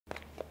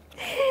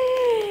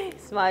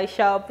Small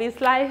shop is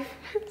life.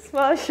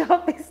 Small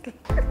shop is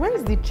life.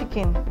 When's the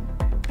chicken?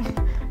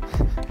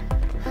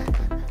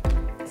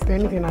 Is there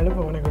anything I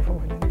never want to go for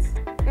weddings?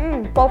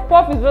 Puff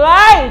puff is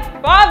life.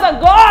 Father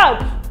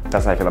God.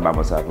 That's how I feel about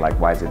myself. Like,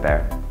 why is it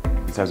there?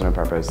 It serves no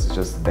purpose. It's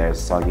just there,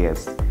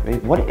 soggiest. I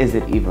mean, what is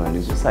it even?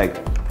 It's just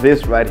like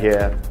this right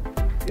here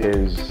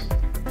is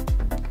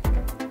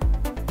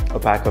a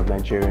pack of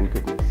Nigerian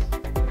cookies.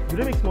 Do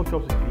they make small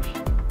chops with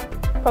fish?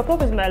 Puff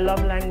puff is my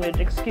love language.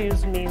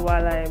 Excuse me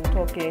while I'm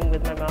talking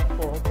with my mouth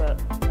full,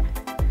 but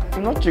it's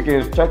not chicken.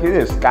 It's turkey.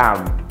 It's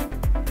scam.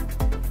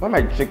 Not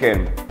my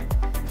chicken.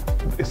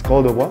 It's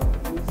called a what?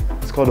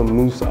 It's called a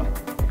musa.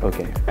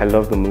 Okay, I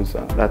love the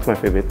musa. That's my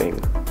favorite thing.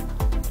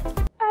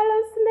 I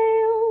love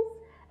snails,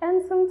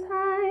 and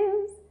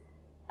sometimes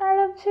I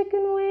love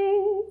chicken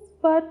wings,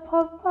 but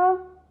puff puff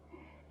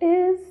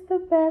is the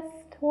best.